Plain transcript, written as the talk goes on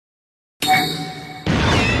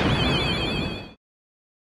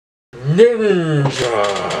Ninja!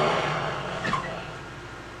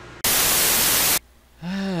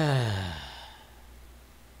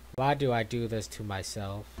 Why do I do this to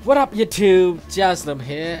myself? What up YouTube? Jaslim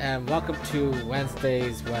here and welcome to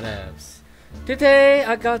Wednesday's Whateves. Today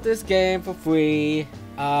I got this game for free.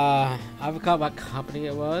 I forgot what company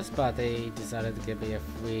it was, but they decided to give me a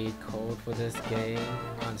free code for this game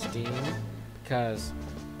on Steam because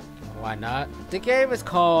why not? The game is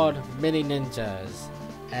called NINJAS,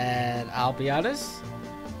 and I'll be honest,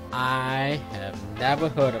 I have never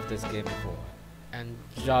heard of this game before. And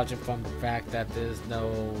judging from the fact that there's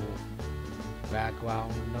no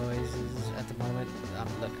background noises at the moment,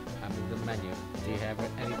 look, I'm in the menu. Do you have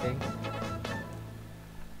anything?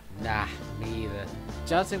 Nah, me either.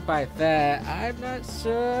 Judging by that, I'm not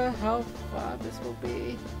sure how far this will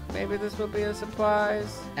be. Maybe this will be a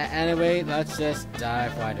surprise. Anyway, let's just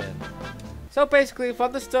dive right in. So basically,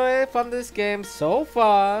 from the story from this game so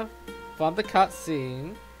far, from the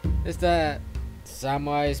cutscene, is that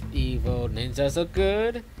samurais evil, ninjas are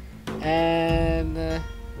good, and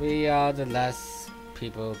we are the last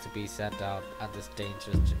people to be sent out on this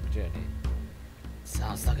dangerous journey.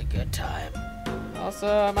 Sounds like a good time. Also,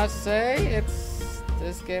 I must say,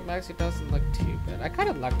 this game actually doesn't look too bad. I kind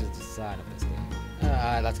of like the design of this game.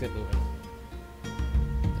 Alright, let's get moving.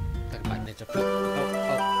 Look at my ninja flip.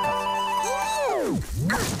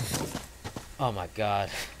 Oh my god.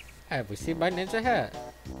 Have we seen my ninja hat?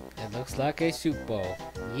 It looks like a soup bowl.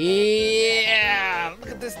 Yeah!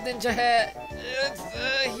 Look at this ninja hat! It's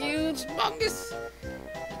huge, humongous!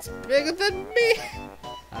 It's bigger than me!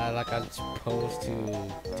 Like I'm supposed to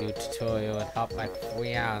do a tutorial and help my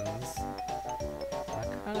friends. I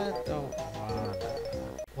kinda don't wanna.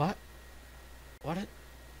 What? What?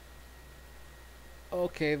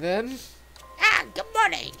 Okay then. Good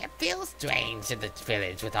morning. It feels strange in the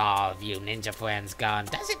village with all of you ninja friends gone,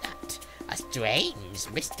 does it not? A strange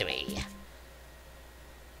mystery.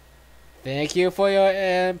 Thank you for your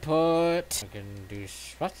input. I can do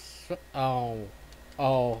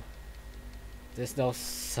Oh. There's no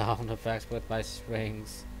sound effects with my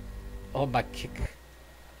strings. Oh, my kick.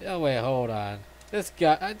 Oh wait, hold on. This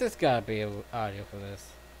gotta be an audio for this.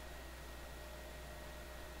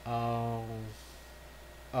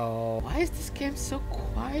 Oh, why is this game so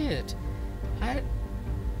quiet?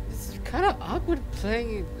 It's kind of awkward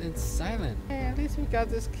playing in silent. Hey, at least we got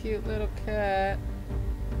this cute little cat.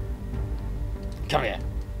 Come here.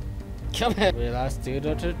 Come here. Let's do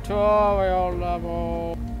the tutorial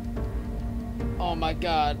level. Oh my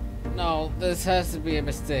god. No, this has to be a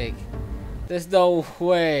mistake. There's no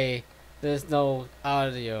way. There's no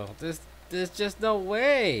audio. There's just no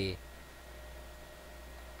way.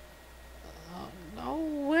 No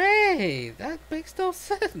way! That makes no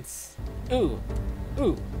sense! Ooh!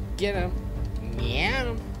 Get him!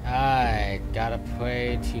 Yeah. I gotta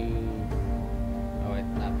pray to... Oh wait,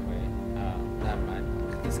 not pray. Never mind.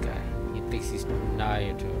 Look at this guy. He thinks he's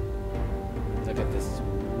Naruto. Look at this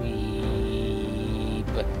weeb.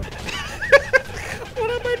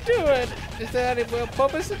 What am I doing? Is there any real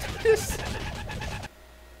purpose to this?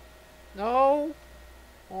 No?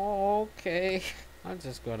 Oh, okay. I'm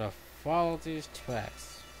just gonna follow these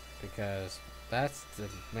tracks because that's the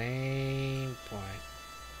main point.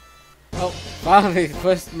 Oh, finally,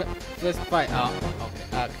 first fight. Oh,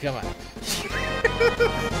 okay. Come on.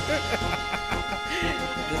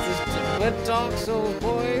 This is with Dark Souls,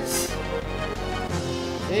 boys.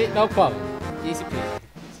 See, no problem. Easy peasy.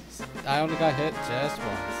 I only got hit just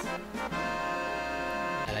once,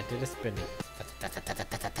 and I did a spinning.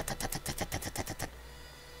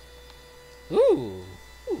 Ooh.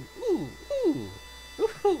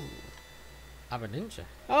 I'm a ninja.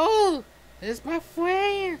 Oh, it's my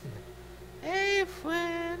friend. Hey,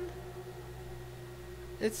 friend.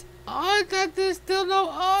 It's odd that there's still no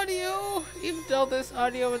audio, even though there's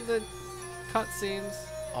audio in the cutscenes.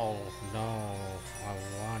 Oh no, I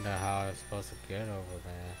wonder how I'm supposed to get over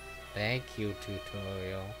there. Thank you,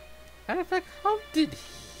 tutorial. Matter of fact, how did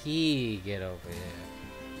he get over here?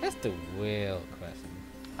 That's the real question.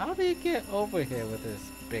 How do you get over here with this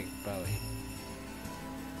big belly?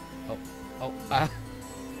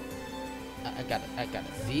 I got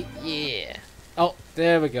it. See? Yeah. Oh,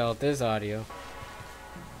 there we go. There's audio.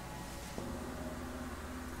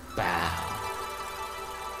 Bow.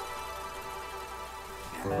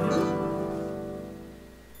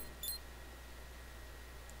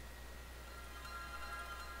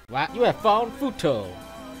 What? You have found Futo.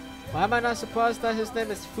 Why am I not surprised that his name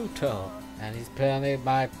is Futo? And he's apparently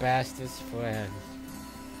my bestest friend.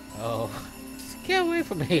 Oh. Get away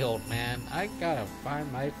from me, old man. I gotta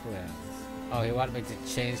find my friends. Oh, he wanted me to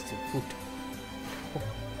change to Futo.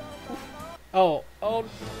 Oh,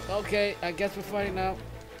 okay. I guess we're fighting now.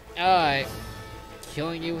 Alright.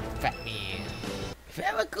 Killing you with fat man.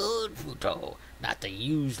 Very good, Futo. Not the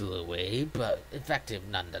usual way, but effective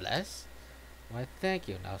nonetheless. Why, thank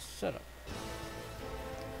you. Now shut up.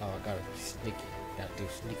 Oh, I gotta be sneaky. Gotta do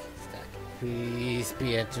sneaky stack. Please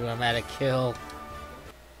be a dramatic kill.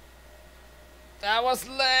 That was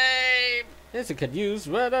lame! Ninja can use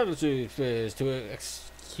red energy spears to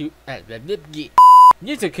execute.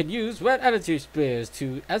 Ninja can use red energy spears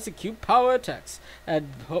to execute power attacks and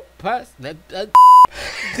press.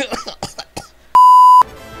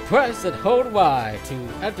 Press and hold Y to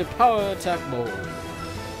enter power attack mode.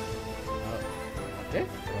 Okay,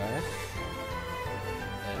 press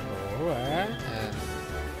and hold Y and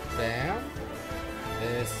bam.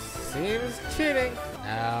 This seems cheating.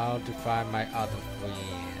 Now to find my other friend.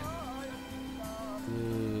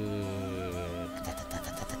 Good.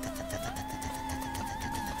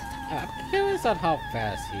 I'm curious on how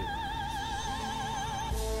fast he was.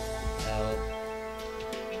 So,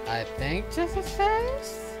 I think just as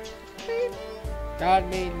fast. Maybe. Guard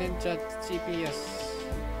me, ninja GPS.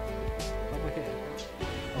 Over here.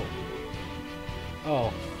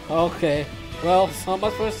 Oh, okay. Well, so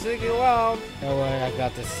much for sticking around. Don't worry, I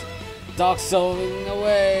got this. Dark Souling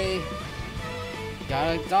away.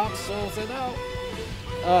 Gotta Dark Souls it out.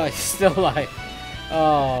 Oh, he's still alive.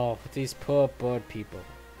 Oh, these poor bird people.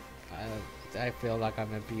 I feel like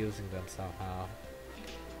I'm abusing them somehow.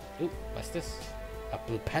 Ooh, what's this? A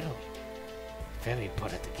blue petal. Very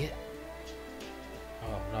important to get.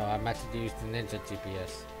 Oh no, I meant to use the ninja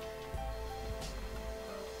GPS.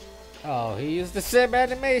 Oh, he used the same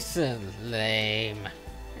animation. Lame.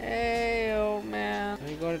 Hey, old man. Are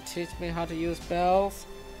you going to teach me how to use spells?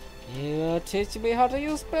 You're teaching me how to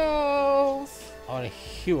use spells. Or the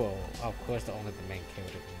hero. Of course, only the main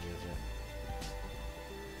character can use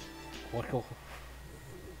it.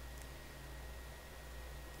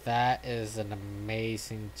 That is an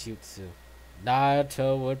amazing jutsu.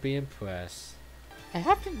 Naruto would be impressed. I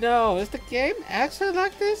have to know, is the game actually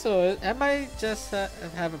like this, or am I just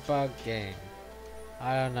have a bug game?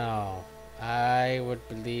 I don't know. I would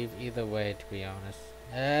believe either way, to be honest.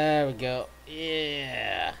 There we go.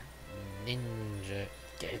 Yeah, ninja.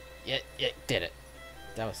 Yeah, did it.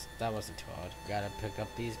 That wasn't too hard. Gotta pick up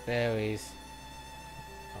these berries.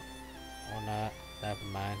 Oh, or not. Never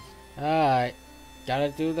mind. All right, gotta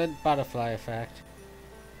do the butterfly effect.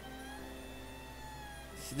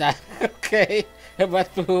 Okay, it went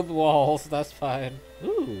through the walls, that's fine.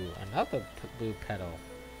 Ooh, another blue petal.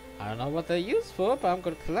 I don't know what they're used for, but I'm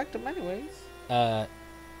gonna collect them anyways.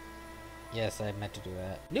 Yes, I meant to do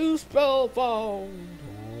that. New spell found!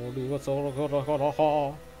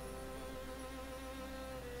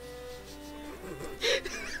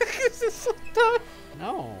 This is so tough.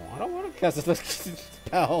 No, I don't want to cast a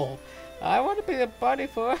spell. I want to be a buddy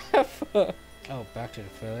forever. Oh, back to the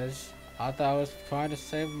village. I thought I was trying to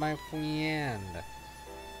save my friend.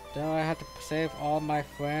 Do I have to save all my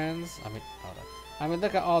friends? I mean, hold on. I mean,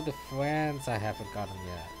 look at all the friends I haven't gotten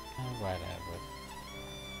yet. Oh, whatever.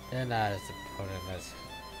 They're not as important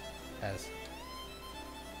as...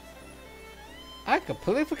 I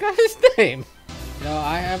completely forgot his name! You know,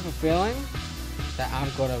 I have a feeling that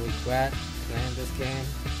I'm gonna regret playing this game.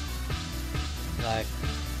 Like,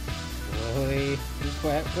 really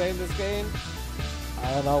regret playing this game?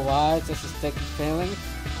 I don't know why, just a sticky feeling.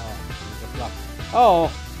 Oh, he's a block.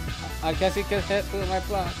 Oh! I guess he can hit through my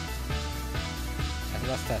block.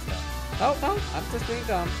 Let's test that. No, I'm just being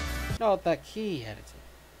dumb. No, that key editing.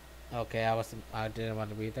 Okay, I didn't want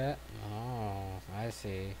to read that. Oh, I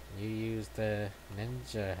see. You used the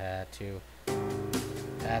ninja hat too.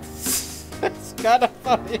 That's kind of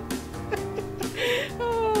funny.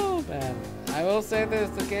 Oh man. I will say this,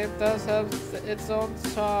 the game does have its own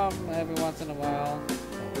charm every once in a while.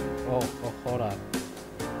 Oh, hold on.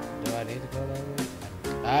 Do I need to go that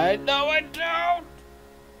way? I know I don't!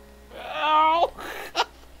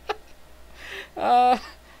 Oh!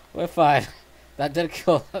 We're fine. That did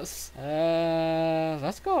kill us.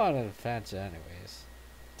 Let's go on an adventure anyways.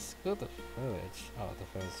 Let's go to the village. Oh,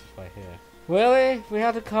 the village is right here. Really? We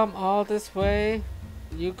had to come all this way?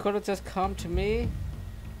 You could have just come to me?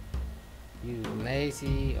 You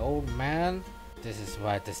lazy old man. This is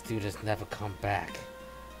why the students never come back.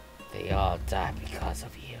 They all die because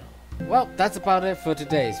of you. Well, that's about it for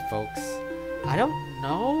today, folks. I don't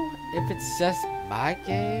know if it's just my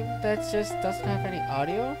game that just doesn't have any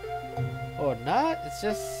audio or not.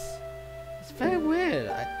 It's very weird.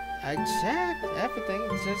 I checked everything.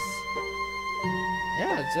 It's just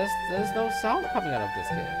Yeah, just there's no sound coming out of this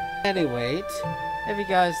game. Anyway, if you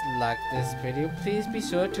guys like this video, please be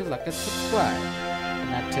sure to like and subscribe.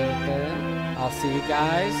 And until then, I'll see you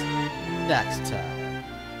guys next time.